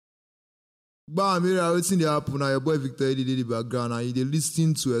But I'm waiting the happen now. Your boy Victor Eddie did the background and they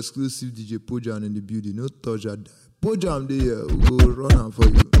listening to exclusive DJ Pojam in the building. No touch that. Pojam there, we go run am for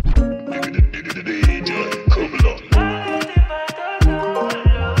you.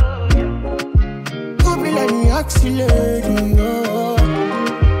 Come be like me accelerating.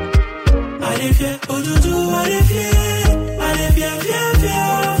 Allez viens, aujourd'hui, allez viens,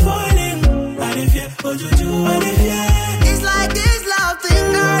 viens, falling. Allez viens, aujourd'hui, allez viens. It's like this love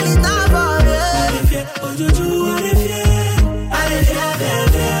thing, girl, it's not for me. Allez viens, aujourd'hui, allez viens,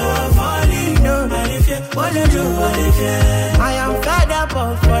 viens, falling. Allez viens, aujourd'hui, allez viens. I am fed up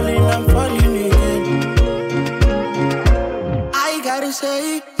of falling, I'm falling again. I gotta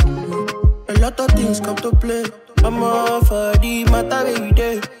say, a lot of things come to play. I'm all for the matter every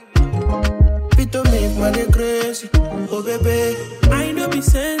day. To make money crazy, oh baby, I know be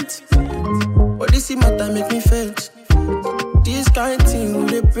sent. but this matter make me faint. This kind thing with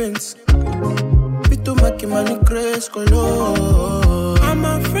the prince. Fit to make money crazy, color. I'm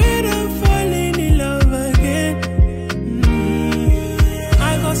afraid of falling in love again.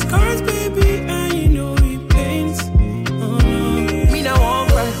 I got scars, baby, and you know it pains. Oh no. Me no want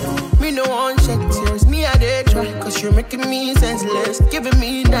cry, me no want shed tears. Me I dey try, cause you're making me senseless, giving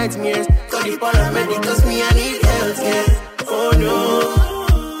me nightmares. Got the paramedic, cause me I need health, yeah. Oh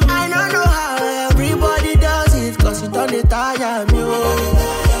no, I don't know how everybody does it, cause it don't tire me,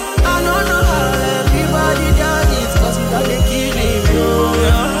 oh. I don't know how everybody does it, cause it don't kill me, oh.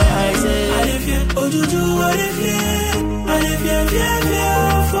 I say, allez viens, aujourd'hui, allez viens,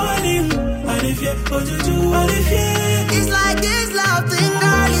 falling. Allez viens, aujourd'hui, allez viens. it's like this love thing,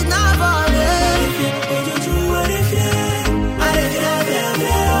 girl, it's not for me. Allez viens, aujourd'hui, allez viens,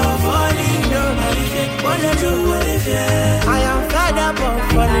 falling. Allez viens, aujourd'hui, allez viens. I am fed up of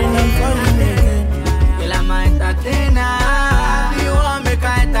falling and falling again. Girl, I'm entertainer. You want me to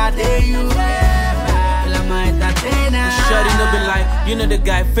entertain you? Girl, I'm entertainer. Shorty no be lie, you know the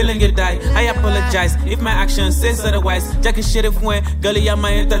guy, feeling you die. I apologize if my actions says otherwise. Jackie shit if when, girlie I'm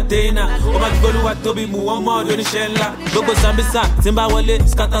my entertainer. Oh my god, what Toby mu one more than Shella. Gogo Zambisa, Timba Wale,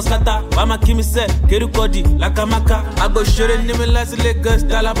 Skata, Mama Kimi said, Keru Kodi, Lakamaka. I go short in the last Lagos,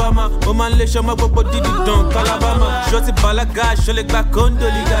 Alabama. Woman le show my bobo did it down, Calabama. Shorty Balaga, Shole back on the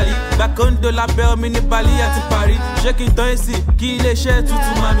legally. Back on the la bell, mini Bali at Paris. Shaking Toynsi, Kile share to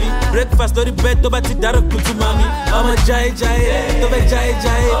mami. Breakfast, to the bed, to bati daro to mami. I'm a jai, to be jai,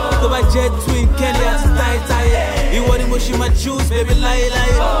 to be jet twin, Kelly as tie. You want to my juice, baby, lie.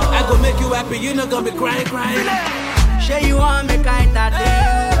 I go make you happy, you not gonna be crying. Sure you want me to entertain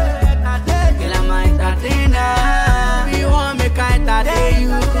you? Girl, I'm entertainer. You want me to entertain you?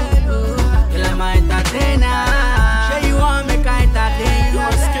 Girl, I'm entertainer. Sure you want me to entertain you?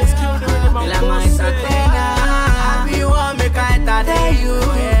 Girl, I'm entertainer. You want me to entertain you?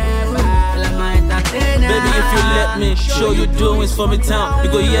 Girl, I'm entertainer. Baby, if you let me show you doings for me town.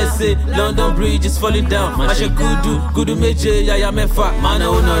 You go yes, say London Bridge is falling down. I should good meje ya mefa. Mana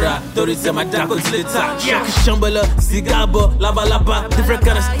honora, Tori say my dark is later. Shoki shambala, cigabo, laba, different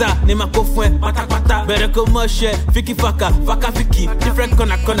kind of style. Nima kofwe, pata. Better come share, fiki faka fiki. Different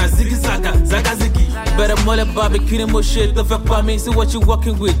corner, ziggy zaga ziggy. Better mole barbecue mo shit, the fuck by me. See what you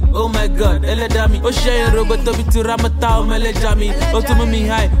walking with. Oh my god, eledami. Oh share robot to be to ramata, melejami. Oh to me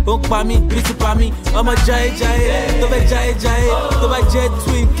high, oh pa me, pretty pa me. I'm a jai, to be jai, to be jet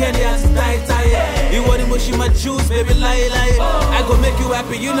twin, Kenny as tie. You want to my juice, baby, lie. I go make you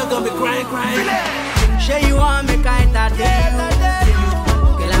happy, you not gonna be crying. Sure you want me to entertain you?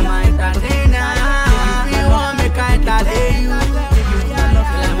 Girl, I'm entertainer. You want me to entertain you? Girl,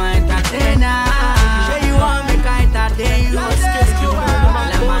 I'm entertainer. Sure you want me to entertain you? Girl,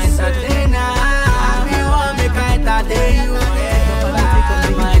 I'm entertainer. You want me to entertain you?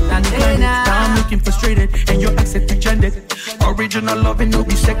 I'm looking frustrated and your accent rejected. Original loving no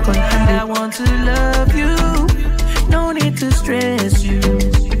be second handed. I want to love you, no need to stress you.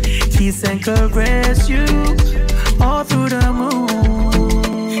 Kiss and caress you all through the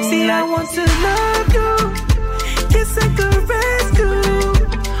moon. See, I want to love you, kiss and caress you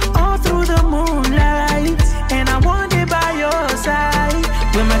all through the moonlight. And I want it by your side.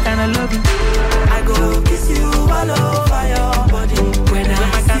 When my kind of love you, I go kiss you all over your body. When I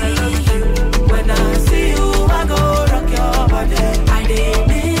see you, when I see you, I go rock your body. I did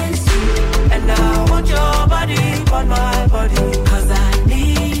miss you, and I want your body on my body. Cause I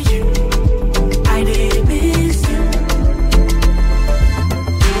need you, I did miss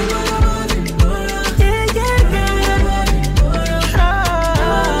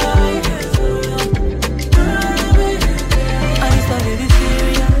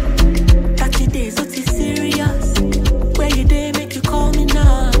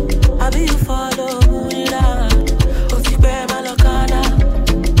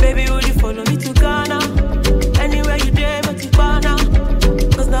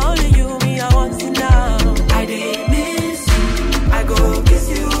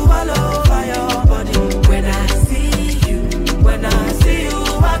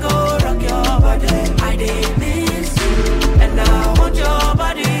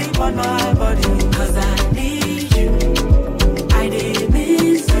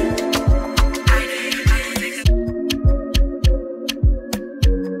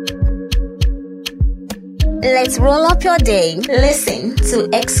Let's roll up your day. Listen to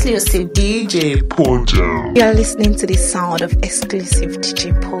exclusive DJ Poja. You are listening to the sound of exclusive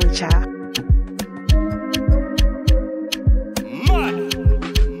DJ Poja.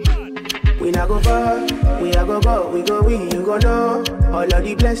 We not go far, we a go, we go, you go know. All of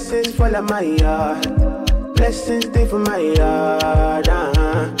the blessings fall on my yard. Blessings stay for my yard,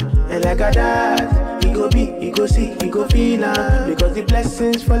 And like a dad, he go be, he go see, he go feel, because the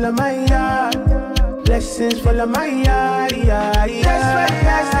blessings fall on my yard. Blessings fall on my yard, That's why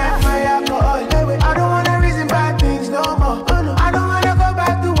I set my alcohol. I don't wanna reason bad things no more. I don't wanna go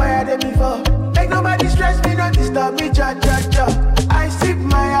back to where I did before. Make nobody stress me, not disturb me, cha. I sip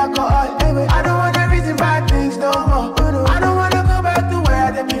my alcohol. I don't wanna reason bad things no more. I don't wanna go back to where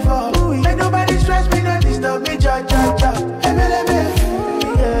I did before. Make nobody stress me, not disturb me, cha.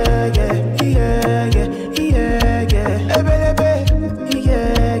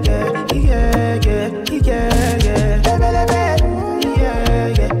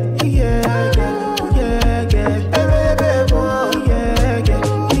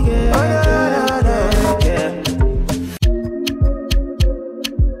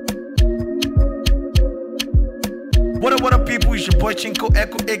 What up, people? It's your boy Chinko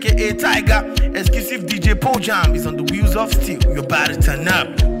Echo, aka Tiger. Exclusive DJ Pojam is on the wheels of steel. You're about to turn up.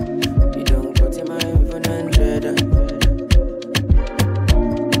 You don't put in my iPhone and dread.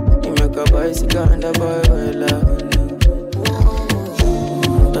 You make a bicycle and a boy well up.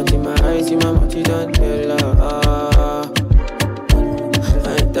 Not in my eyes, in my mouth, you don't tell her.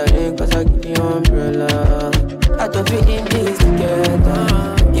 I ain't dying cause I give you umbrella. I thought we in this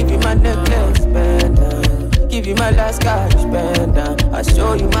together. Give you my necklace, pendant. Give you my last cash spend, I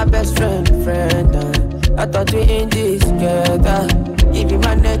show you my best friend. I thought we in this together. Give you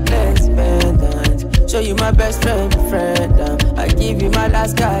my necklace, pendant. Show you my best friend. I give you my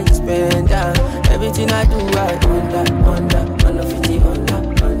last cash spend, everything I do, I under 50 under.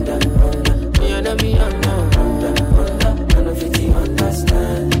 You know me under 50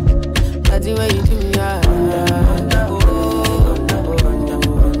 understand. That's the way you do me,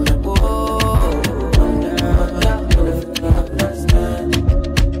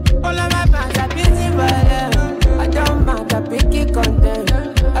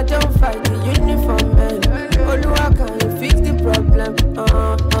 I don't fight the uniform man. Oluwa can you fix the problem?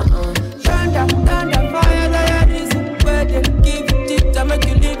 Thunder, fire, that your reason. Where they give it to make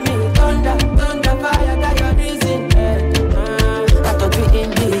you leave me. Thunder, fire, that your reason. I thought we in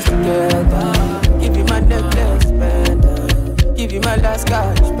this together. Give you my necklace, spender. Give you my last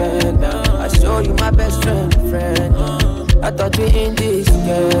cash, spender. I show you my best friend. I thought we in this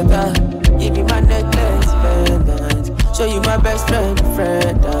together. Give you my necklace, spender. Show you my best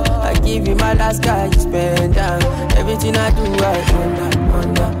friend. I give you my last guy, you spend everything I do, I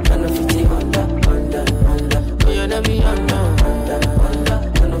under 50 under. You know me under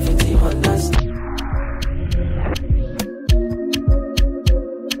 50 under.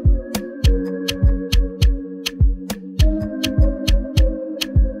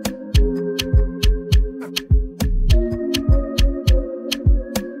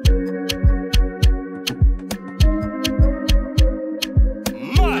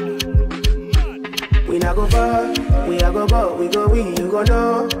 You go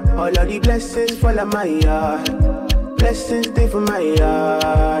know. All of the blessings fall on my yard. Blessings stay for my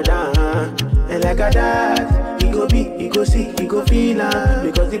yard, And like a dad, he go be, he go see, he go feel,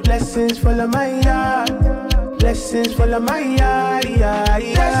 because the blessings fall on my yard. Blessings fall on my yard, That's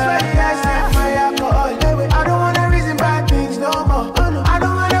why I set my alcohol. I don't wanna reason bad things no more. I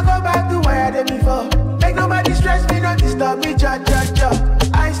don't wanna go back to where I did before. Make nobody stress me, not disturb me, cha.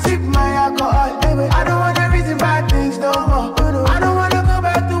 I sip my alcohol. I don't wanna reason bad things no more. I don't wanna go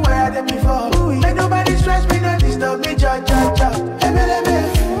back to where I did before. Make nobody stress me, not disturb me, cha.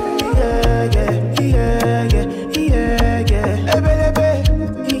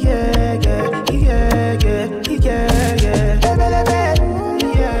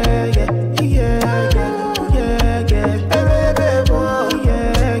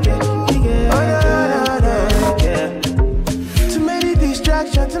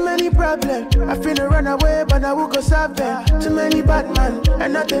 I finna run away, but I will go serve them. Too many bad men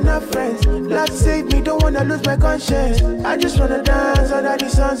and not enough friends. Lord save me, don't wanna lose my conscience. I just wanna dance under the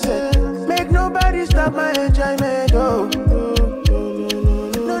sunset. Make nobody stop my enjoyment. No.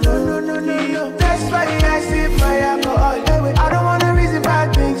 That's why I sip my alcohol. I don't wanna reason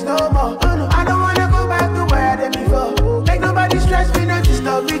bad things no more. I don't wanna go back to where I did before. Make nobody stress me, not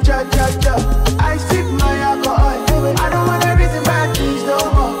disturb me, cha. I sip my alcohol. I don't wanna reason bad things no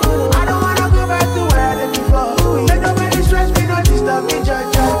more.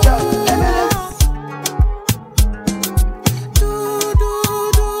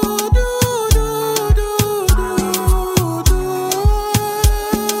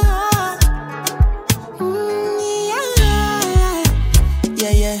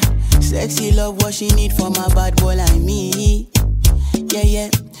 love what she need from a bad boy like me. Yeah, yeah.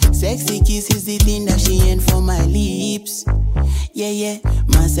 Sexy kiss is the thing that she ain't for my lips. Yeah, yeah.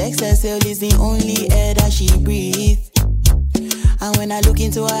 My sex herself is the only air that she breathes. And when I look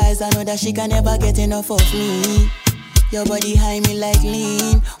into her eyes, I know that she can never get enough of me. Your body high me like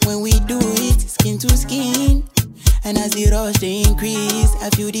lean. When we do it, skin to skin. And as the rush they increase, I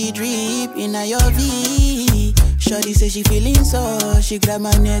feel the drip in your V. Shorty say she feeling so. She grab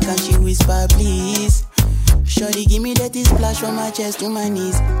my neck and she whisper please. Shorty give me that splash from my chest to my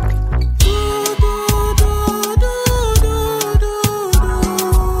knees.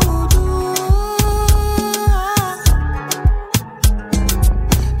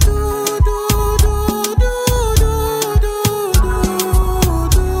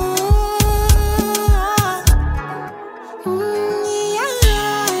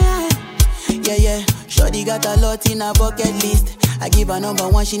 Yeah, yeah. Shorty got a lot in her bucket list. I give her number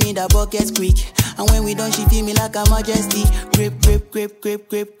one, she need a bucket quick. And when we done, she feel me like a majesty. Grip, grip, grip, grip,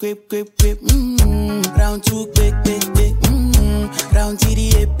 grip, grip, grip, grip. Round two, quick, quick, quick. Round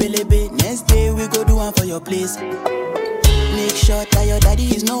three, pelebe. Next day we go do one for your place. Make sure that your daddy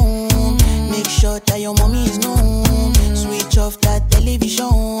is known. Make sure that your mommy is known. Switch off that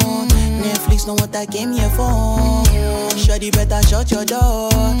television. Netflix know what I came here for. Shorty better shut your door,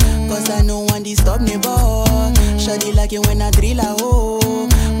 cause I know one disturb me boy. Shorty like it when I drill a hole.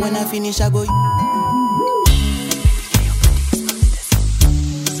 When I finish I go.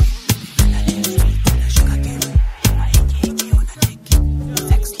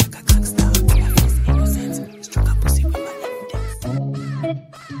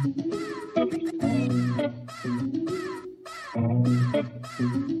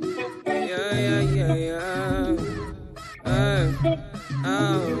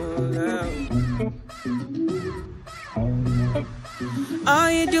 All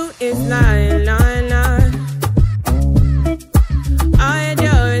you do is lie, lie, lie. All you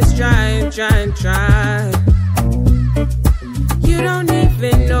do is try, try, try. You don't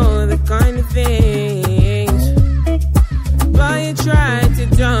even know the kind of things, but you try to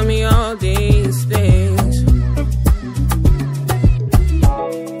tell me all these things.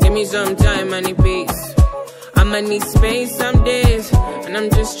 Give me some time, I need peace. I'ma need space some days, and I'm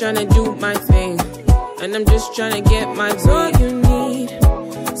just tryna do my thing, and I'm just tryna get my way. You need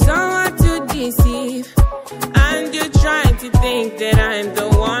someone to deceive, and you're trying to think that I'm the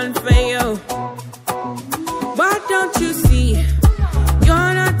one for you. But don't you see,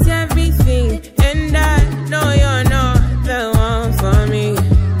 you're not everything, and I know you're not the one for me.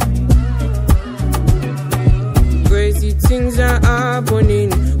 Crazy things are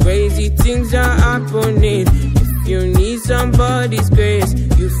happening, crazy things are happening. If you need somebody's grace,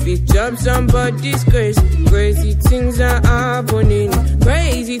 you fit up somebody's grace. Crazy things are happening,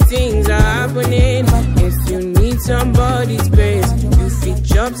 crazy things are happening. If you need somebody's grace, you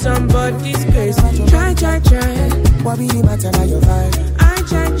fit up somebody's grace. Try, try, try. What be the matter now your vibe? I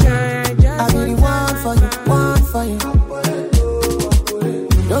try, try, I just I be the one for you, one for you.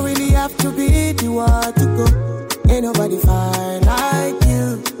 Don't really have to be the one to go. Ain't nobody fine like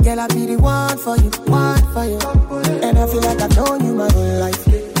you. Girl, I be the one for you, one for you. And I feel like I've known you my whole life.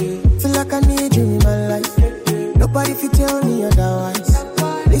 Feel like I need you in my life. Nobody fit tell me otherwise.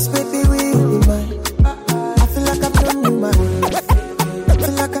 This baby will be mine. I feel like I've known you my whole life.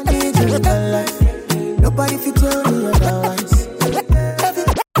 Feel like I need you in my life. Nobody fit tell me otherwise.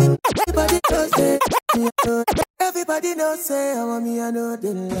 Everybody knows say, everybody knows say, I want me, I know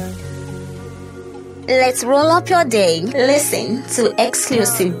they lie. Let's roll up your day. Listen to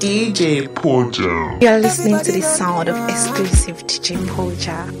exclusive DJ Poja. You're listening to the sound of exclusive DJ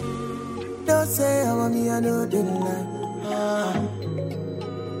Poja. Don't say I want me, I know they lie.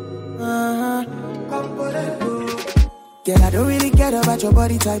 Girl, I don't really care about your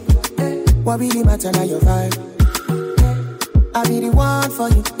body type. What really matter now your vibe? I be the one for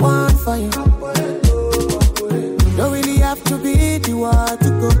you, one for you. Don't really have to be the one to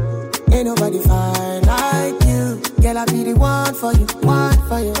go. Ain't nobody fine like you. Girl, I be the one for you, one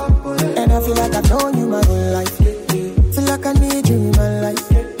for you. And I feel like I've known you my whole life. Feel like I need you in my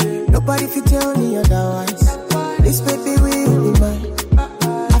life. Nobody fit tell me otherwise. This baby will be mine.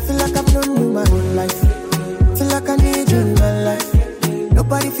 I feel like I've known you my whole life. Feel like I need you in my life.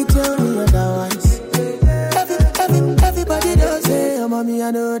 Nobody fit tell me otherwise. Everybody does say, oh mommy,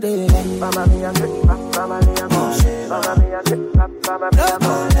 I know they like. Mama me a good, mama me a good, mama me a good, mama me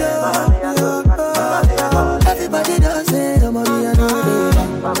a good. Everybody does say, oh mommy, I know they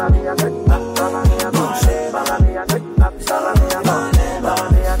like. Mama me a good, mama me a good, mama me a good, mama me a good, mama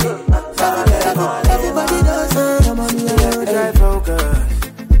me a good. Everybody does say, oh mommy, I know they like. Drive focus,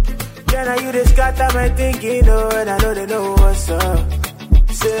 can I you the begin, oh, and I know they know what's up.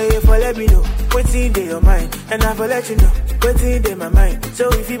 Say if I let me know, what's in your mind, and I will let you know, what's in my mind. So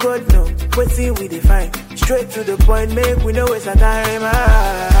if you both know, what's in we define. Straight to the point, make we know it's a time.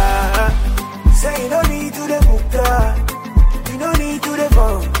 Say you don't need to the book, you don't need to the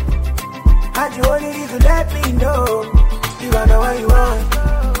phone. And you only need to let me know, you are the one you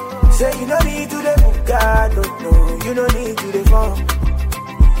want. Say you don't need to the book, no, you don't need to the phone.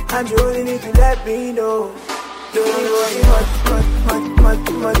 And you only need to let me know. You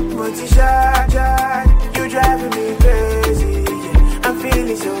driving me crazy, yeah. I'm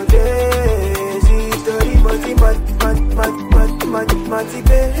feeling so dizzy. Story,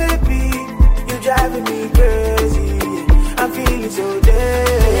 baby. You driving me crazy, yeah. I'm feeling so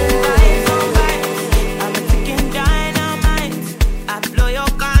dizzy. I'm a ticking dynamite. I blow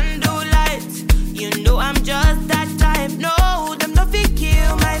your candle lights. You know I'm just that type. No, them no fit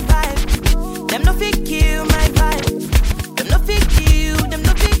kill my vibe. Them no fit kill my vibe. Them no fit kill. Them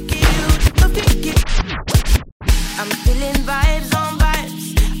no fit kill. No fit kill. I'm feeling vibes on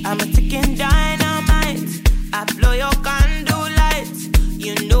vibes. I'm a ticking dynamite. I blow your candle lights.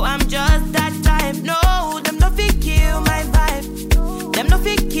 You know I'm just that type. No, them no fit kill my vibe. Them no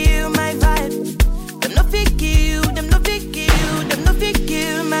fit kill my vibe. Them no fit kill. Them no fit kill. Them no fit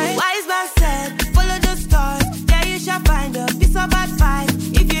kill my. Wise man said, follow the stars. There you shall find a piece of advice.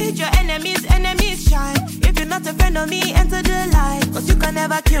 If you hit your enemies, enemies shine. If you're not a friend of me, enter the light. Cause you can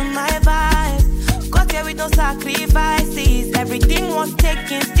never kill my vibe. Got here with no sacrifices. Everything was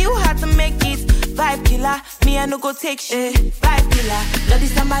taken, still had to make it. Vibe killer, me I no go take shit. Vibe killer, bloody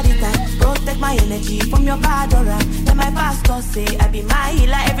somebody time. Protect my energy from your bad aura. Then my pastor say I be my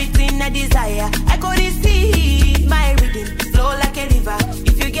healer, everything I desire. I go receive my reading, flow like a river.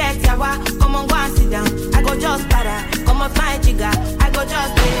 If you get yawa, come on go and sit down. I go just para, come off my jigger. I go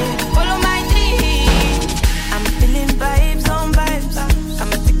just follow my dream. I'm feeling vibes on vibes.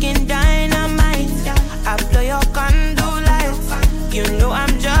 I'm a ticking dynamite. I blow your candle lights. You know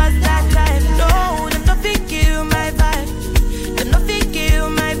I'm just that type. No, them no fit kill my vibe. Them no fit kill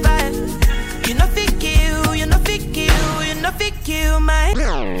my vibe. You no fit kill. You no fit kill. You no fit kill my.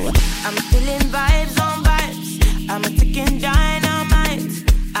 I'm feeling vibes on vibes. I'm a ticking dynamite.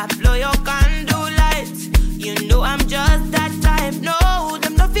 I blow your candle lights. You know I'm just that type. No,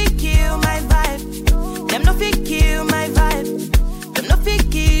 them no fit kill my vibe. Them no fit kill my vibe. Them no fit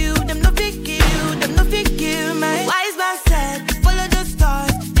kill. Them no fit kill. Them no fit kill my. Wise man said, follow the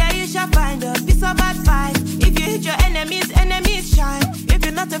stars. There you shall find a piece of advice. If you hit your enemies, enemies shine. If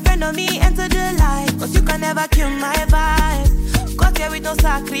you're not a friend of me, enter the light. Cause you can never kill my vibe. Got here with no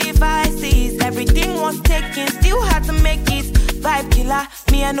sacrifices. Everything was taken, still had to make it. Vibe killer,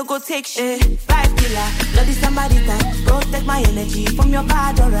 me I no go take shit. Vibe killer, bloody somebody time. Protect my energy from your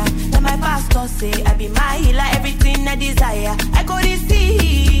bad aura. Then my pastor say I be my healer, everything I desire. I go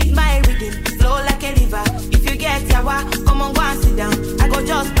receive my reading, flow like a river. If you get yawa, come on go and sit down. I go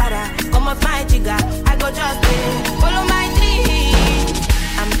just para, come off my jigger. I go just follow my dream.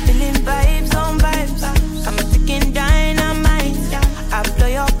 I'm feeling vibes on vibes. I'm a ticking dynamite. I blow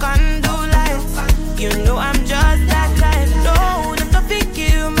your candle lights. You know I'm just that type. No, them no fit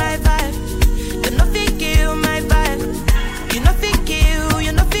kill my vibe. Them no fit kill my vibe. You no fit kill.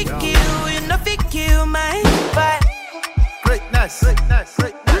 You no fit kill. You no fit kill my vibe. Greatness, greatness,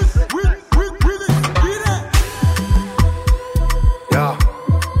 greatness. Yeah.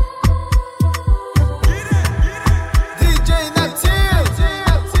 DJ Natil.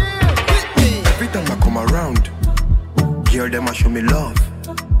 Every time I come around, girl them a show me love.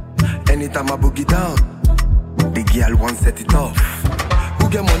 Anytime I boogie down, the girl won't set it off. Who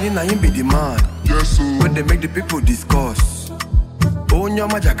get money now him be the man. Yes, sir. When they make the people discuss. Oh,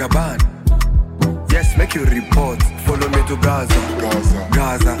 nyama jagaban. Yes, make you report. Follow me to Gaza. Gaza.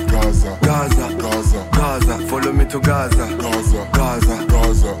 Gaza. Gaza. Gaza. Gaza. Gaza. Follow me to Gaza. Gaza. Gaza.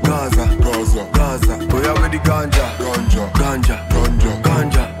 Gaza. Gaza. Gaza. Gaza. Where are the ganja? Ganja. Ganja. Ganja.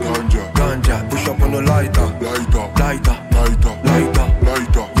 Ganja. Ganja. Ganja. Push up on the lighter. Lighter. Lighter. Lighter. Lighter.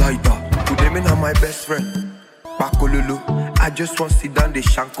 Lighter. Lighter. Today me now my best friend. Pakolulu. I just want to sit down the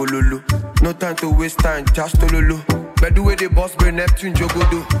shankolulu. No time to waste time. Just tolulu. But the way the boss bring Neptune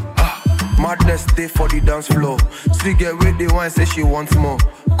Jogodo. Madness stay for the dance floor. See get where they want say she wants more.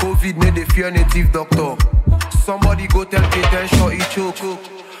 COVID made they fear native doctor. Somebody go tell K10 short he choke.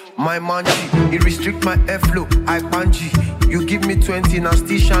 My manji, it restrict my airflow. I panji. You give me 20 now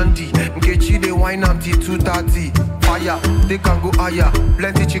still shandy. Nkechi they wine am till 2:30. Fire, they can go higher.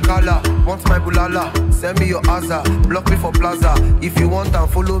 Plenty chikala, want my bulala. Send me your Aza, block me for plaza. If you want and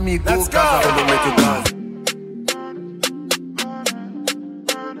follow me, go Gaza. Follow me to Gaza.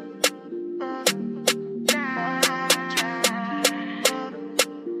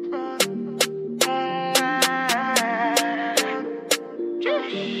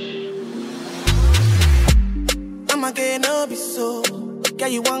 I'ma get no be so. Girl,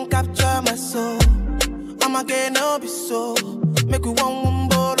 you won't capture my soul. I'ma get no be so. Make you one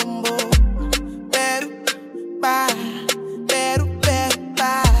wumbo lumbo. Better, bye. Better,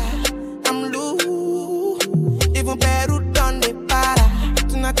 bye. I'm loose. Even better done the para.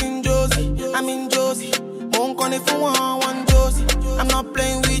 Tonight in Josie, I'm in Josie. Won't call it for one Josie. I'm not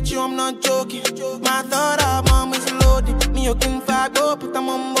playing with you, I'm not joking. My thought of mom is loaded. Me, you can fuck up, but I'm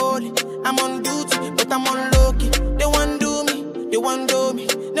on board. I'm on duty, but I'm on low-key. They want do me, they want do me.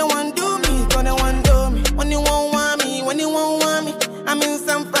 They want do me, cause they want do me. When you won't want me, when you won't want me, I'm in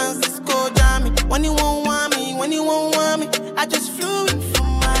San Francisco, Jammy. When you won't want me, when you won't want me, I just flew in from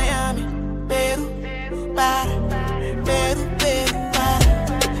Miami. Peru, para, Peru, para.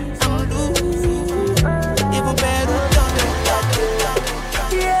 I'm loose, even better done it.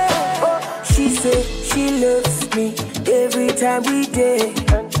 Yeah, she say she loves me every time we date.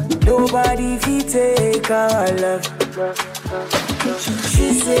 Nobody fi take our love.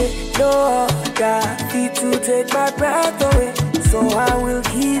 She say no other fi to take my breath away. So I will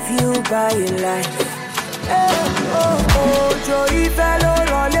give you by life. Joey fellow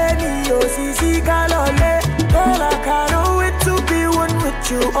role ni osisi kalole. Girl, I can't wait to be one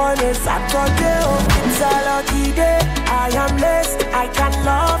with you on a Saturday. It's a lucky day. I am blessed, I can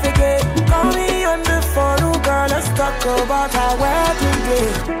love again. Call me on the phone, girl, let's talk about our wedding day.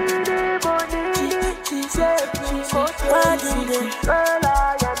 Wedding day.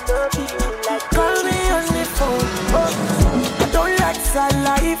 Call me on the phone. I don't like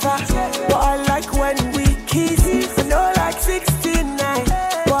saliva, but I like when we kiss. I don't like 69,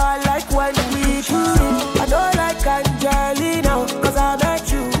 but I like when we kiss. I don't like Angelina, cause I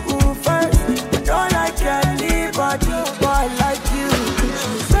met you first. I don't like anybody, but I like you.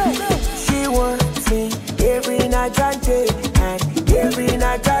 She wants me every night and day, and every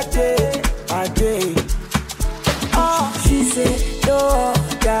night and day, a day. Oh, she said, no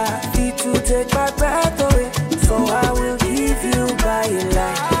other fit to take my breath away, so I will give you my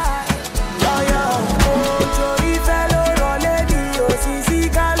life. Oh, yeah. Oh, Joey fellow role di osisi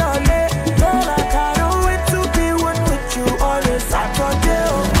kalole. Girl, I can't wait to be one with you on a Saturday.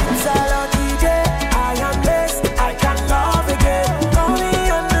 It's a lucky day, I am blessed, I can love again. Call me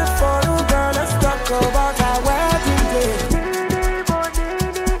on the phone, girl, let's talk about our wedding day. Wedding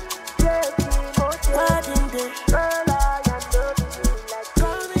day.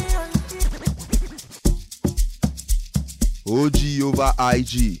 OG over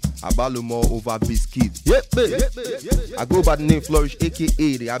IG, Abalomo over Biscuit. Yep, I go by the name Flourish,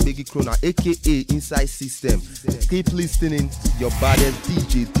 aka the Abegi Krona, aka Inside System. Keep listening to your baddest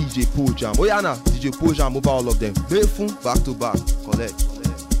DJ Pojam. Oh yeah, DJ Pojam over all of them. Bayfun, back to back, collect.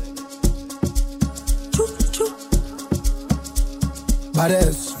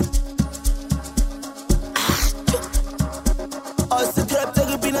 Baddest.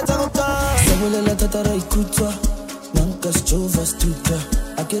 Sabolela tatara ikuta Nanka stova stuta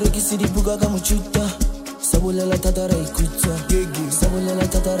Akere kisiri buga kamuchuta Sabolela tatara ikuta Sabolela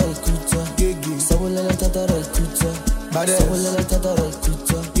tatara ikuta Sabolela tatara ikuta Sabolela tatara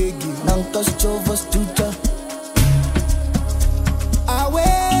ikuta Nanka stova stuta Awe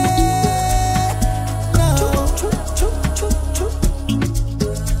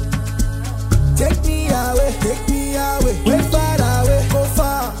Take me away, way far away, go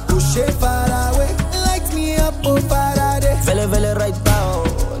far, push it far away, light me up, oh Faraday. Vele right now,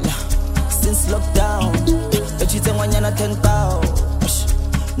 since lockdown, but you think when you're not 10,000,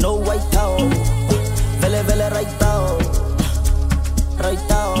 no white out. Vele right now,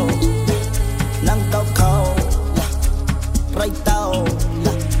 nang cow, right now.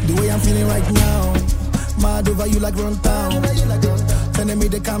 The way I'm feeling right now, mad over you like run town, telling me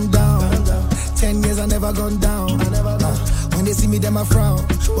to calm down. 10 years I never gone down. When they see me, them I frown.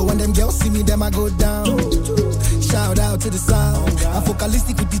 But when them girls see me, them I go down. Shout out to the sound. I'm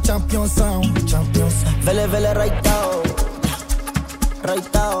focalistic with the champion sound. Vele right now. Vele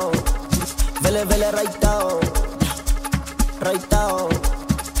right now. Vele right now.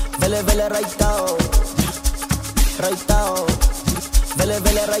 Vele right now.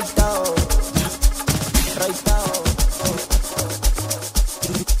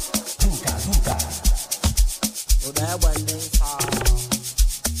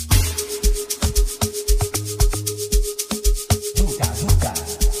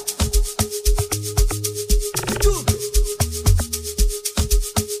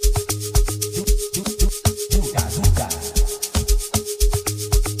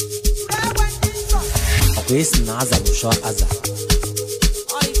 Kwesi na aza msho aza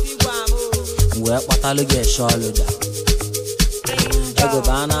Mwe patalo ge sholuda Ego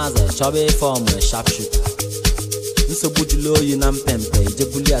banaza, chobe form a sharpshooter. Nso bujulo yi na mpempe,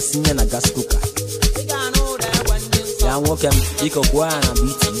 jebuli asinye na gas cooker. Ya nwokem, iko kwa na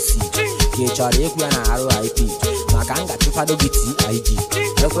BTC. Kechari ekwe na RIP. Makanga chupado BTIG.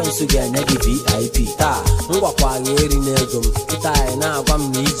 Ekwensu genye VIP. Ta, ngwa kwa yeri negom. Kita na agwa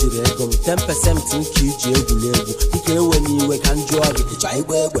mniji regom. 10% nki iji egulegu. Ike ewe niwe kanju ogi. Icha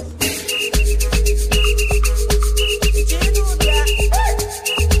igwe.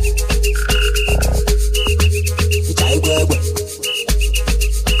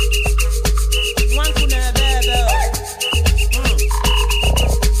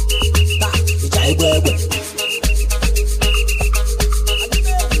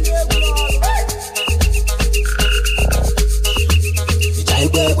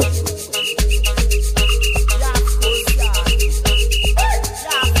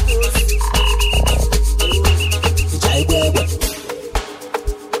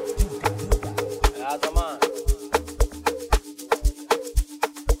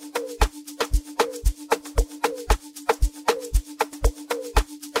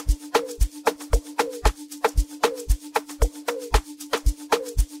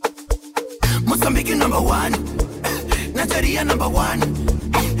 Mozambique number 1, Nigeria number 1,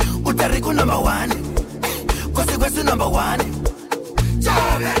 Puerto Rico number 1, Costa Rica number 1.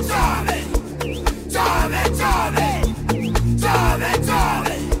 Chave, chave, chave, chave, chave,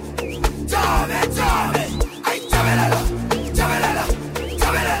 chave, chave, chave. Ay, chavelala, chavelala,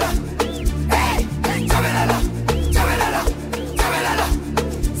 chavelala. Hey, hey, chavelala, chavelala, chavelala.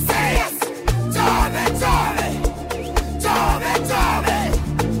 Say yes, chave, chave, chave, chave.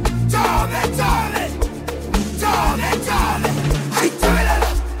 Chave, chave, chave, chave. Ay, chavelala,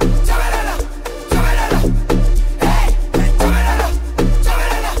 chavelala, chavelala. Hey, hey, chavelala,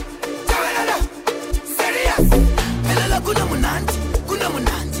 chavelala, chavelala. Serious. Pelela kuna munandi, kuna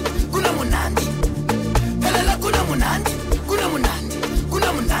munandi, kuna munandi. Pelela kuna munandi, kuna munandi, kuna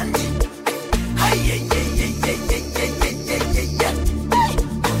munandi. Ay, ay, ay, ay, ay, ay, ay, ay, ay, ay, ay.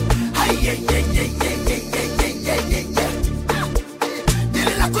 Ay, ay, ay, ay, ay, ay, ay, ay, ay, ay, ay.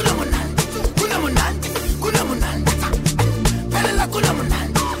 Pelela kuna munandi, kuna munandi, kuna munandi. Pelela kuna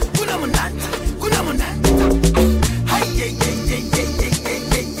munandi, kuna munandi, kuna munandi. Ay, ay, ay, ay, ay, ay, ay,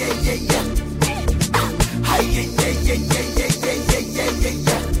 ay, ay, ay, ay. Ay, ay, ay, ay, ay, ay, ay, ay, ay,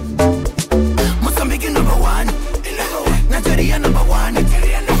 ay. Mozambique number 1, Nigeria number 1,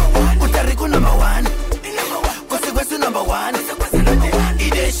 Puerto Rico number 1, Costa Rica number 1.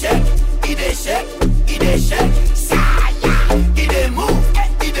 It dey shake, it dey shake, it dey shake. Saya, it dey move,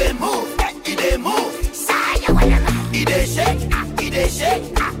 it dey move, it dey move. Saya, it dey shake, it dey shake,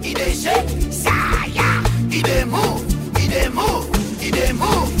 it dey shake. Saya, it dey move, it dey move, it dey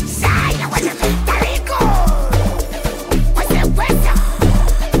move. Saya, Tarico.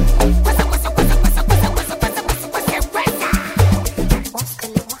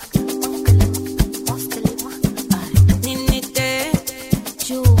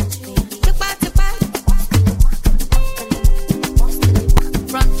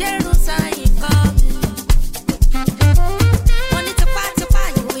 From Jerusalem, come. Money to party,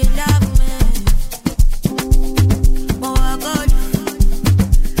 you will love me. Oh God,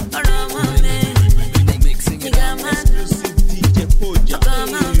 oh man, you got man.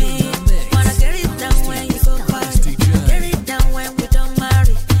 Come on me, wanna get it down when you go party. Get it down when we don't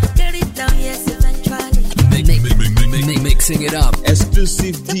marry. Get it down, yes, eventually. Mixing it up.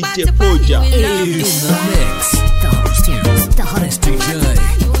 Exclusive DJ Poja in the mix. The hottest DJ.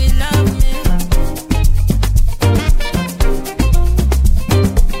 You will love me.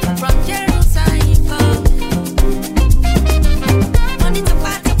 From Jerusalem, come. Money to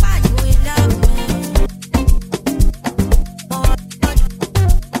party, you will love me. Oh God,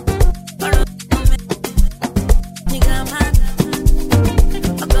 you got man.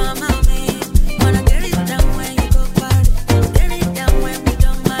 Oh come on me, wanna get it down when you go party. Get it down when we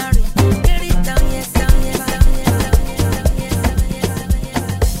don't marry. Get it down, yes, down, yes, down, yes, down, yes, down, yes, down, yes, down, yes.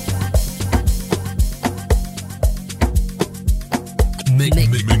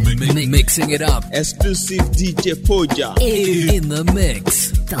 Mixing it up. Exclusive DJ Poja in the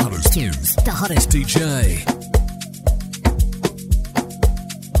mix. The hottest tunes. The hottest DJ.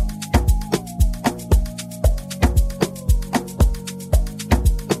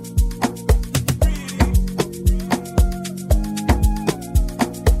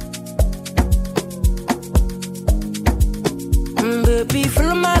 Baby,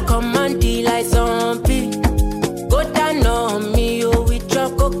 follow my command, like zombie. Go down on me, oh, with your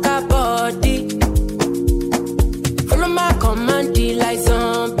coca body. Follow my command, like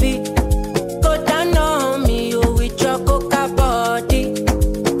zombie. Go down on me,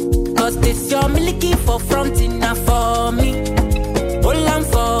 this your milky for fronting now for me. Hold on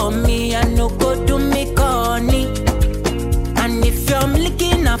for me, I no go do me corny. And if you're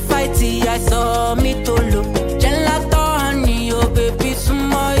milky na fighty, I saw me to look. Gelato honey, oh baby,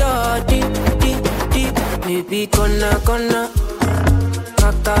 sumoyo deep, deep, deep. Baby, gonna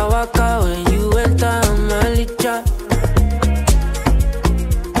waka waka when you enter my licha.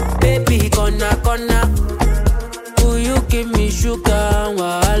 Baby, gonna will you give me sugar,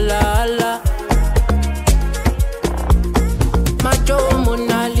 wahala. Macho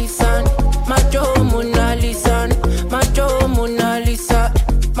Mona Lisa, Macho Mona Lisa, Macho Mona Lisa,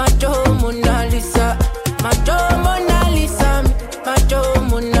 Macho Mona Lisa, Macho Mona Lisa, Macho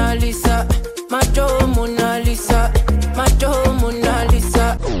Mona Lisa, Macho Mona Lisa, Macho Mona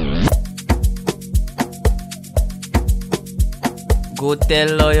Lisa. Go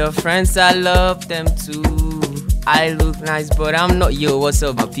tell all your friends I love them too. I look nice, but I'm not. Yo, what's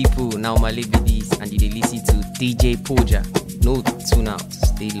up, my people? Now my lady this, and they listen to DJ Poja. No tune out,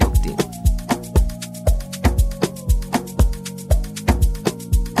 stay locked in.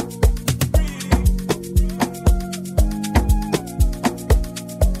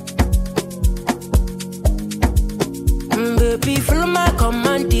 Baby, follow my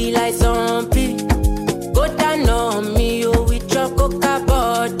command, like zombie. Go down on me, oh, with your coca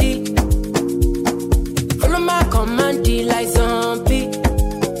body. Follow my command, like zombie.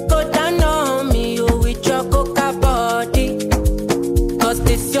 Go down on me, oh, with your coca body. Cause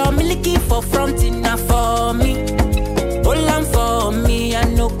this your milky for fronting now for me. Hold on for me, I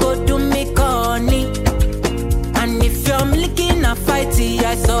no go do me corny. And if you're milky na fighty,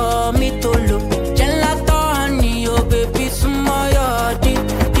 I saw me to look. Gelato honey, oh baby, sumoyo deep,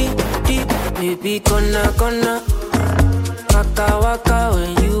 deep, deep. Baby, gonna waka waka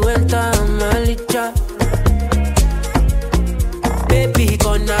when you enter my licha. Baby,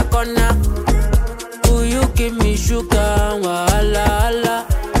 gonna will you give me sugar, wahala.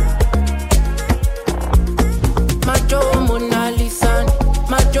 Macho Mona Lisa,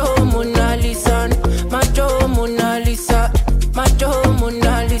 Macho Mona Lisa, Macho Mona Lisa, Macho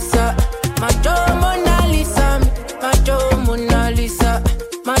Mona Lisa, Macho Mona Lisa, Macho Mona Lisa,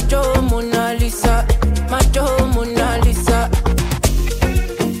 Macho Mona Lisa, Macho Mona Lisa.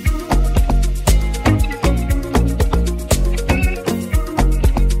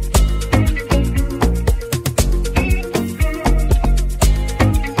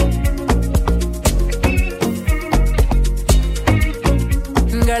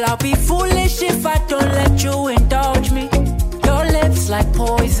 Girl, I'll be foolish if I don't let you indulge me. Your lips like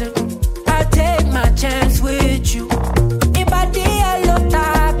poison, I'll take my chance with you.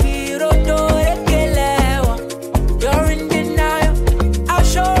 You're in denial, I'll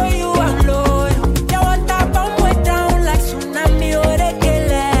show you I'm loyal. You want that bomb way down like tsunami or the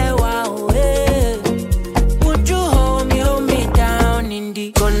kelewa. Would you hold me down in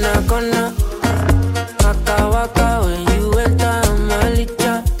the gonna waka waka when you enter my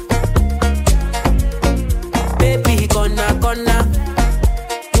licha. Baby, gonna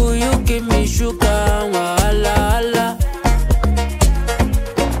will you give me sugar, wahala.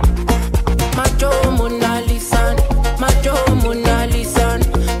 Macho Mona Lisa, Macho Mona Lisa,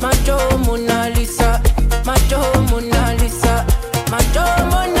 Macho Mona Lisa, Macho Mona Lisa, Macho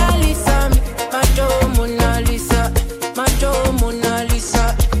Mona Lisa, Macho Mona Lisa, Macho Mona Lisa,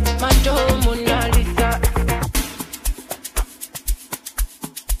 Macho Mona Lisa.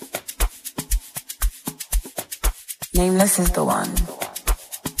 Nameless is the one.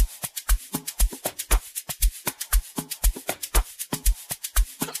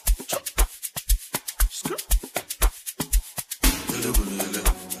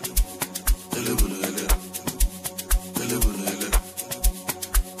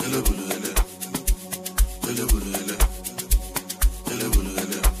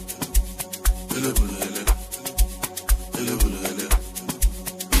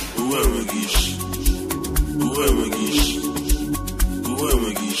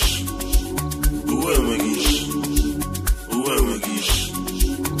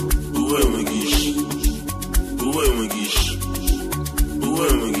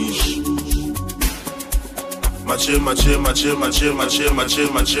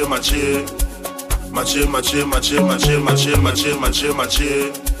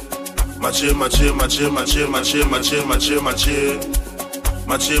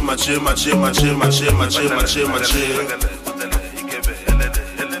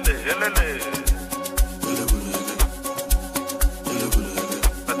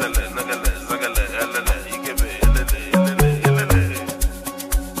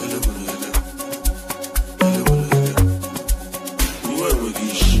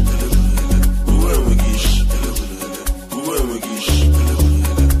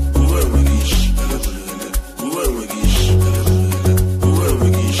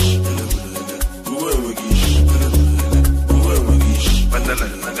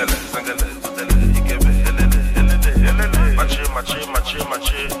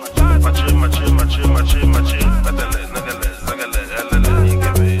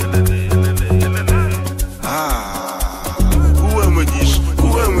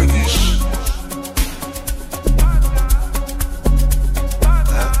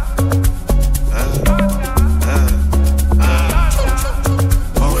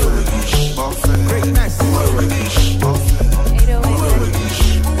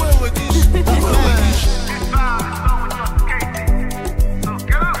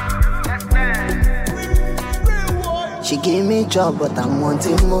 me job, but I'm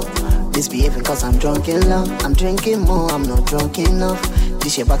wanting more. Misbehaving cause I'm drunk in love. I'm drinking more, I'm not drunk enough.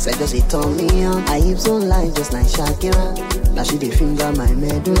 This your backside just it turn me on. I hips on line just like Shakira. Now she dey finger my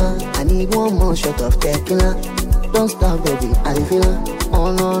medulla. I need one more shot of tequila. Don't stop, baby, I feel her.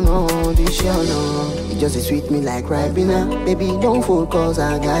 Oh no, this year no. It just sweet me like Ribena. Baby, don't fall cause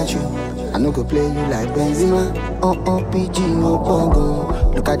I got you. I no go play you like Benzema. PG, no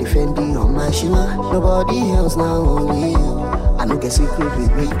Bongo. Look at the Fendi on my Shima. Nobody else now, only you. I no get secret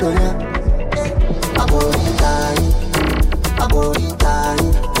with Victoria. I go in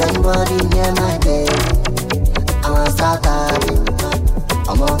time. Everybody near my bed. I wanna start having.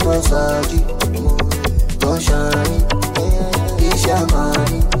 I'm on for surgery. Don't shine. It's your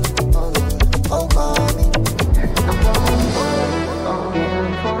money. Oh, mommy.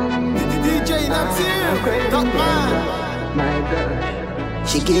 DJ Natil, Dog Man. My girl.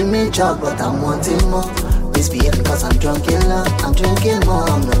 She gave me job, but I'm wanting more. Misbehaving cause I'm drunk in love. I'm drinking more,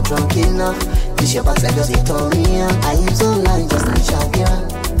 I'm not drunk enough. This your backside just it turn me on. I use online just like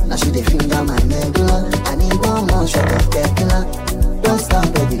Shakira. Now she dey finger my medulla. I need one more shot of tequila. Don't stop,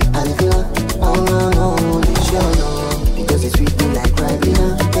 baby, I feel her. Oh no, this year no. Because it's sweet me like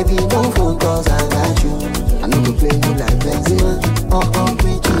Ribena. Baby, don't fall cause I got you. I know to play you like Benzema.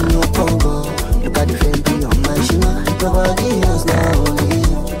 Pretty no Congo. Look at the Fendi on my Shima. Nobody else now, only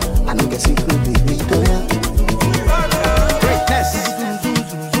you. I know get secret with Victoria. Greatness.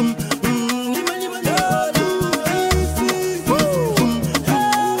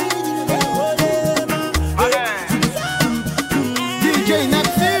 DJ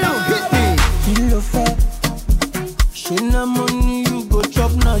Natil, hit me. Kill a fat. She na money, you go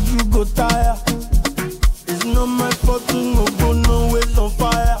chop, now you go tire. It's not my fault to no go nowhere on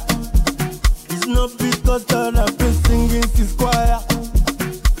fire. It's not because that I've been singing this choir.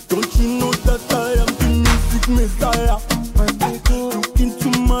 Don't you know that I am the music messiah? Look into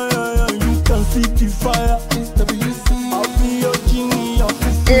my eye and you can see the fire. I'll be your genie, I'll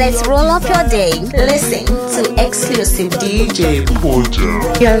be Let's roll up your day. Listen to exclusive DJ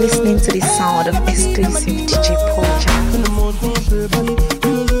Poja. You're listening to the sound of exclusive DJ Poja.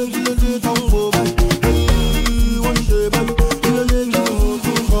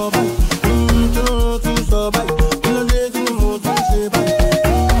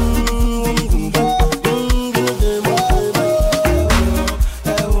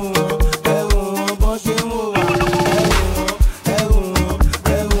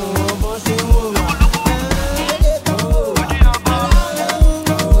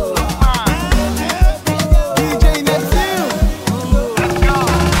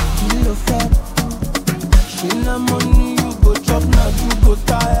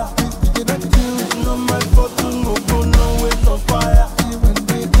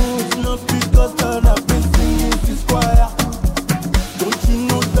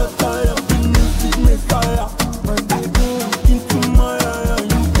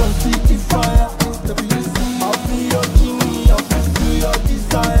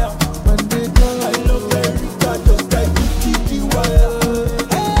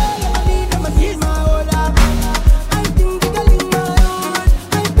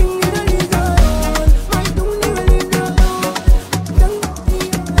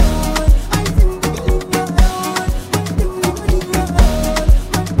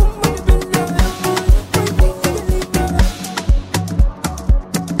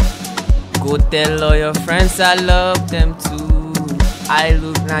 Tell all your friends I love them too. I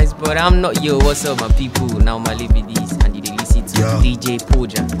look nice, but I'm not. Yo, what's up, my people? Now my be this, and you listen to DJ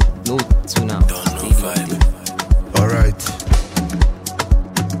Poja. No tune out. Alright.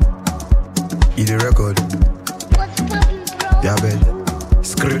 Eat the record. Yeah, man.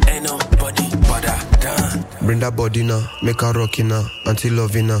 Script. Ain't nobody but I done. Bring that body now, make her rockin' now, until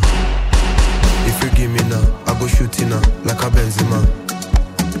loving now. If you give me now, I go shooting now, like a Benzema.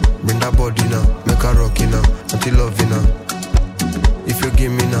 Bring that body now, make her rockin' now, until loving now. If you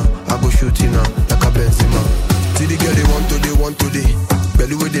give me now, I go shooting now, like a Benzema. See the girl they want today.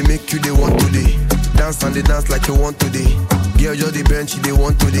 Belly way they make you, they want today. Dance and they dance like you want today. Girl, you're the bench, they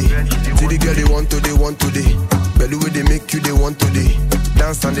want today. See the girl they want today. Belly way they make you, they want today.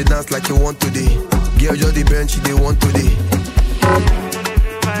 Dance and they dance like you want today. Girl, you're the bench, they want today.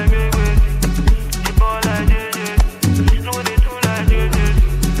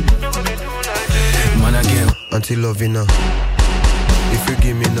 Until loving her. If you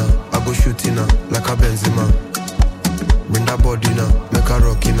give me now, I go shooting her like a Benzema. Bring that body now, make her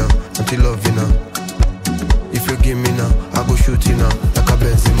rockin' her until loving her. If you give me now, I go shooting her like a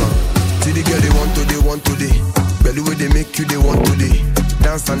Benzema. See the girl they want today. Belly way they make you, they want today.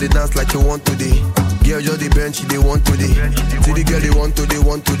 Dance and they dance like you want today. Girl, just the bench, they want today. See the girl, they want today.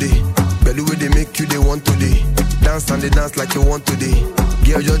 Belly where they make you, they want today. Dance and they dance like you want today.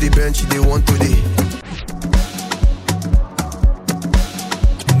 Girl, just the bench, they want today.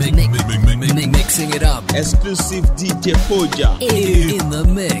 Mixing it up. Exclusive DJ Poja in the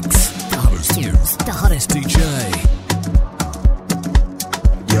mix. The hottest DJ.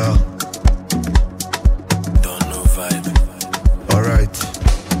 Yeah. Don't know vibe. Alright.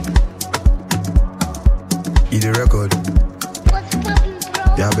 Eat the record.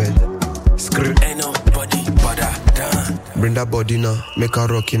 Yeah, man. Screw. Ain't nobody but that. Bring that body now. Make her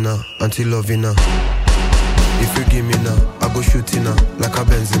rockin' now. Until loving now. If you give me now, I go shooting now. Like a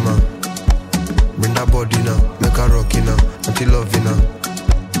Benzema. Bring that body now. Make her rockin' now. Until loving now.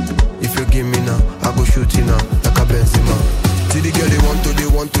 If you give me now, I go shooting now. Like a Benzema. See the girl, they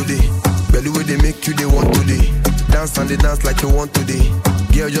want today. Belly where they make you, they want today. Dance and they dance like you want today.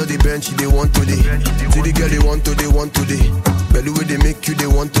 Girl, just the bench, they want today. See the girl, they want today. Belly where they make you, they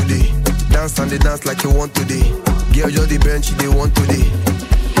want today. Dance and they dance like you want today. Girl, just the bench, they want today.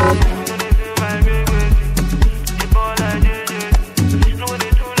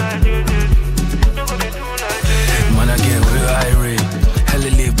 Man, I get real irate.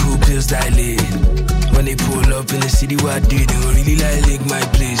 Hella late, poop pills dilate. When they pull up in the city, what I do, they don't really like lick my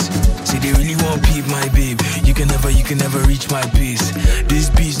place. See, they really want peep my babe. You can never reach my pace. This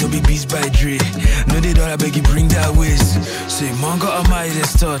beast, no be beast by Dre. No, they don't, I beg you, bring that waist. Say, man got a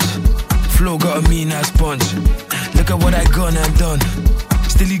Midas touch. Flow got a mean ass punch. Look at what I gone and done.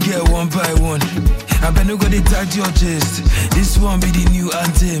 Still you get one by one. I bet no go they tag your chest. This one be the new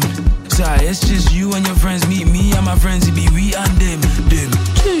anthem. Sorry, it's just you and your friends. Meet me and my friends, it be we and them.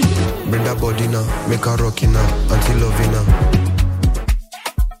 Bring that body now, make her rockin' now, until loving now.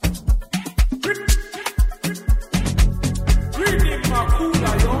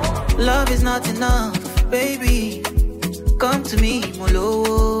 Love is not enough, baby. Come to me,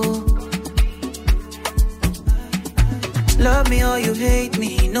 Molo. Love me or you hate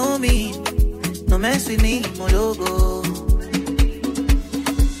me, know me. No mess with me, Mologo.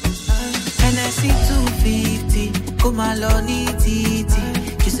 NSC 250, Kumaloni Titi.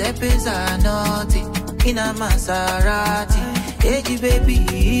 Giuseppe Zanotti, in a Maserati. Hey, baby,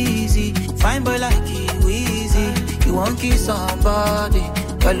 easy. Fine boy like you, easy. You won't kiss somebody,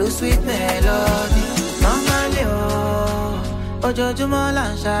 but lose sweet melody. Normally, oh, Ojo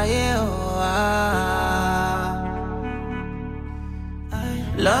Molan Shaye,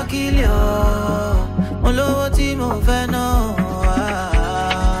 luckily, oh, Molo Timo Veno.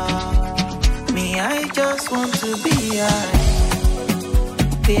 Me, I just want to be high.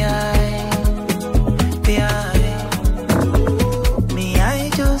 Me, I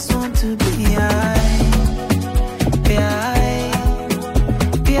just want to be high.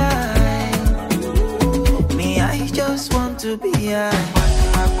 Me, I just want to be high.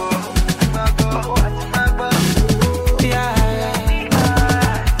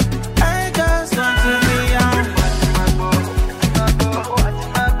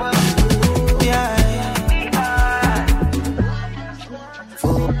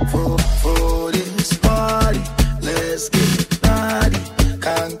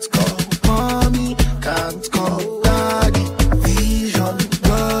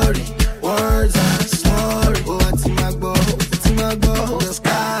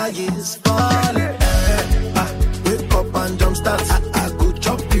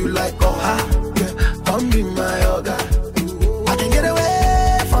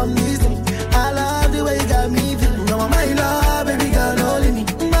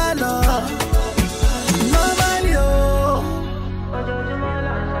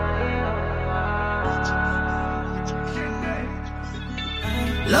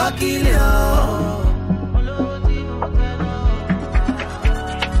 Luckily, oh,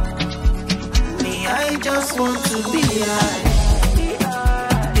 me, I just want to be high.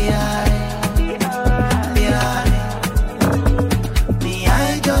 Me,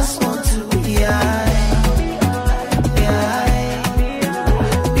 I just want to be high.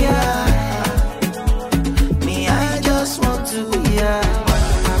 Me, I just want to be high.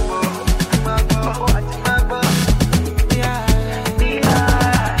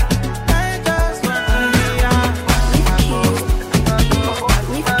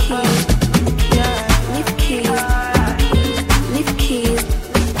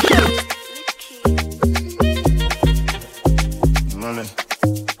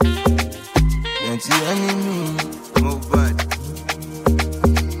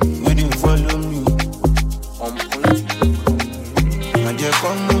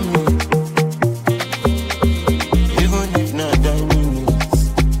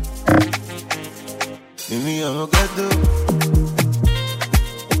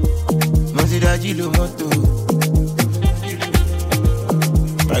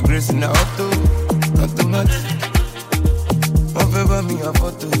 grace in the auto, automatic. One favor me a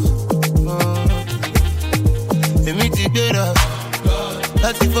photo. They meet together.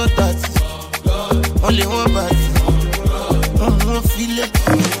 34-30. Only one party. One feel it.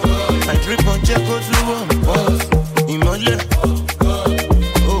 I drip on check out to one boss. Imole.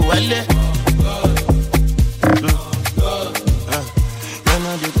 Oh, wale.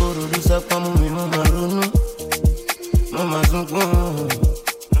 Yana de koro lusa pamu mi mama runu. Mama zungu.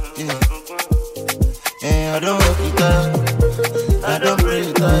 I don't work it tired. I don't pray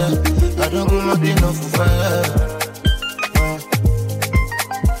it tired. I don't go nothing off for fire.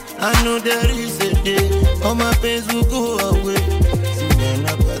 I know there is a day all my pains will go away. See when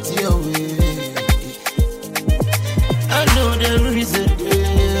I party away. I know there is a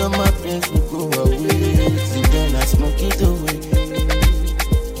day all my pains will go away. See when I smoke it away.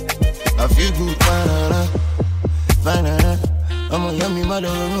 I feel good, banana, banana. I'm a yummy mother,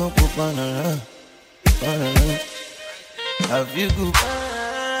 no banana. I feel good.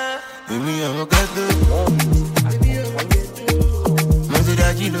 Baby, I'm a gato.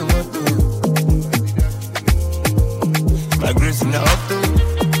 Maserati lo moto. My grace in the auto,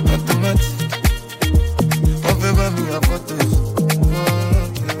 automatic. One favor me a photo.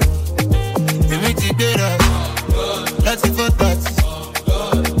 They meet together.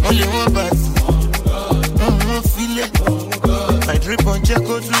 34-30. Only one party. One feel it. I drip on check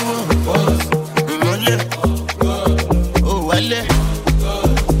out to one boss. Oh, wale.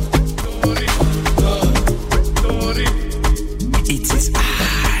 It is I.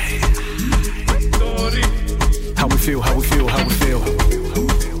 How we feel, how we feel, how we feel.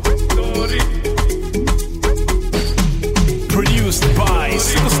 Produced by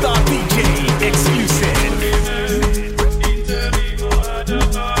Superstar DJ Exclusive.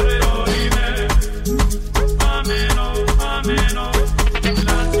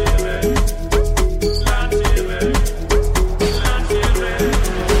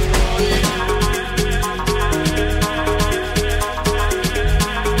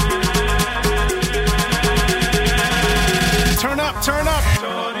 Turn up.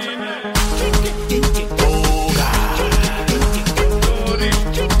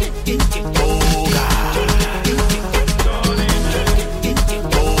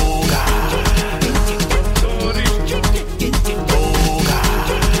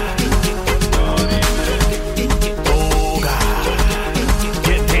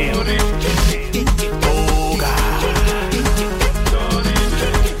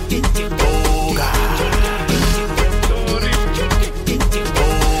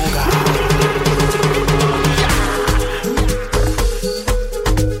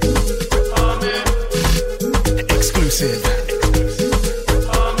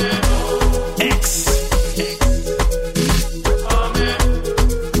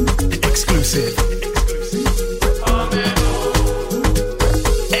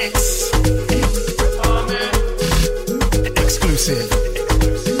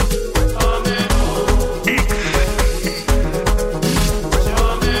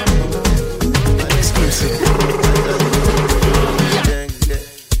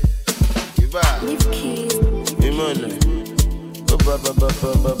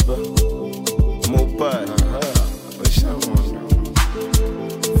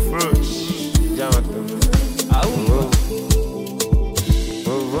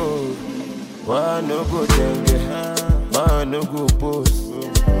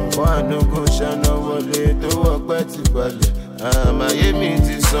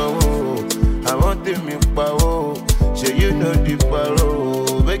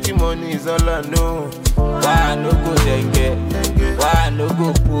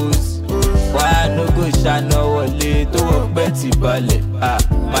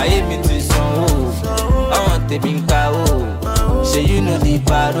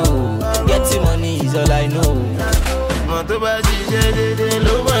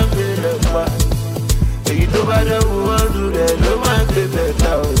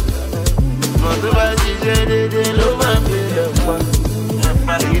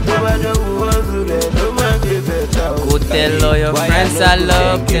 Go tell all your friends I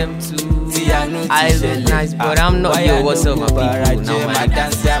love them too. I look nice, but I'm not yo. What's up, my people? Now my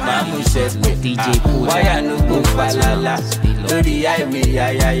dance, DJ Poja. Why I no go falala? Lori highway,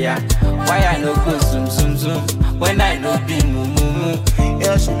 yeah. Why I no go zoom? When I no be mumu.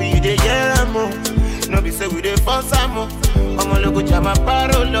 Yeah, she be the yellow. No be say we the first time. I'm a logo jama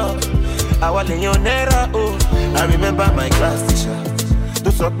parolo. I was in your nera. Oh, I remember my class teacher.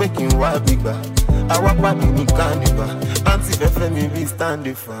 To stop making wild big bag. I walk back in the carnival. Auntie Fefe me be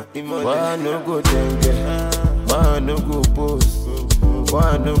standing for. Why no go dengue? Why no go post?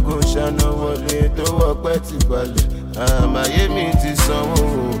 Why no go ṣáná wọlé tó wọ́pẹ́ ti balẹ̀? Àmàyé mi ti sanwó,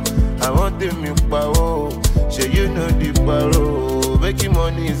 àwọn tèmi pawó. Ṣé you know the paro? Making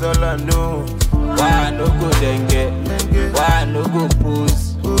money is all I know. Why I no go dengue? Why I no go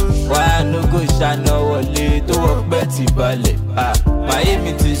pose? Why I no go ṣáná wọlé tó wọ́pẹ́ ti balẹ̀? Àmàyé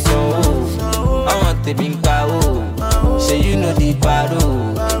mi ti sanwó, àwọn tèmi pawó. Ṣé you know the paro?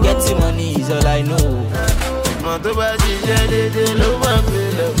 Getting money is all I know. Ìmọ̀ tó bá ṣiṣẹ́ dédé ló máa ń gbé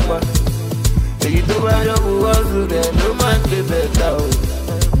lẹ́pà. Èyí tó bá yọ̀kú wọ́ọ̀sù rẹ̀ ló máa ń gbé bẹ̀tà o.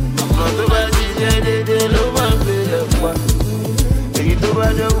 Ìmọ̀ tó bá ṣiṣẹ́ dédé ló máa ń gbé lẹ́pà. Èyí tó bá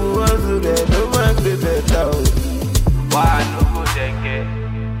yọ̀kú wọ́ọ̀sù rẹ̀ ló máa ń gbé bẹ̀tà o. Why I no go dengue?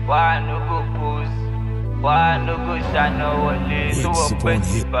 Why I no go pose? Why I no go ṣáná wọlé tó wọ́pẹ́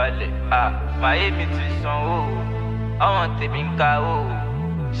ti balẹ̀? Màyé mi ti sanwó, àwọn tèmi ń kawó.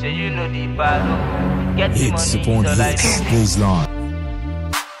 Say you know the battle. Get the Hits money, upon so like hits, Baseline.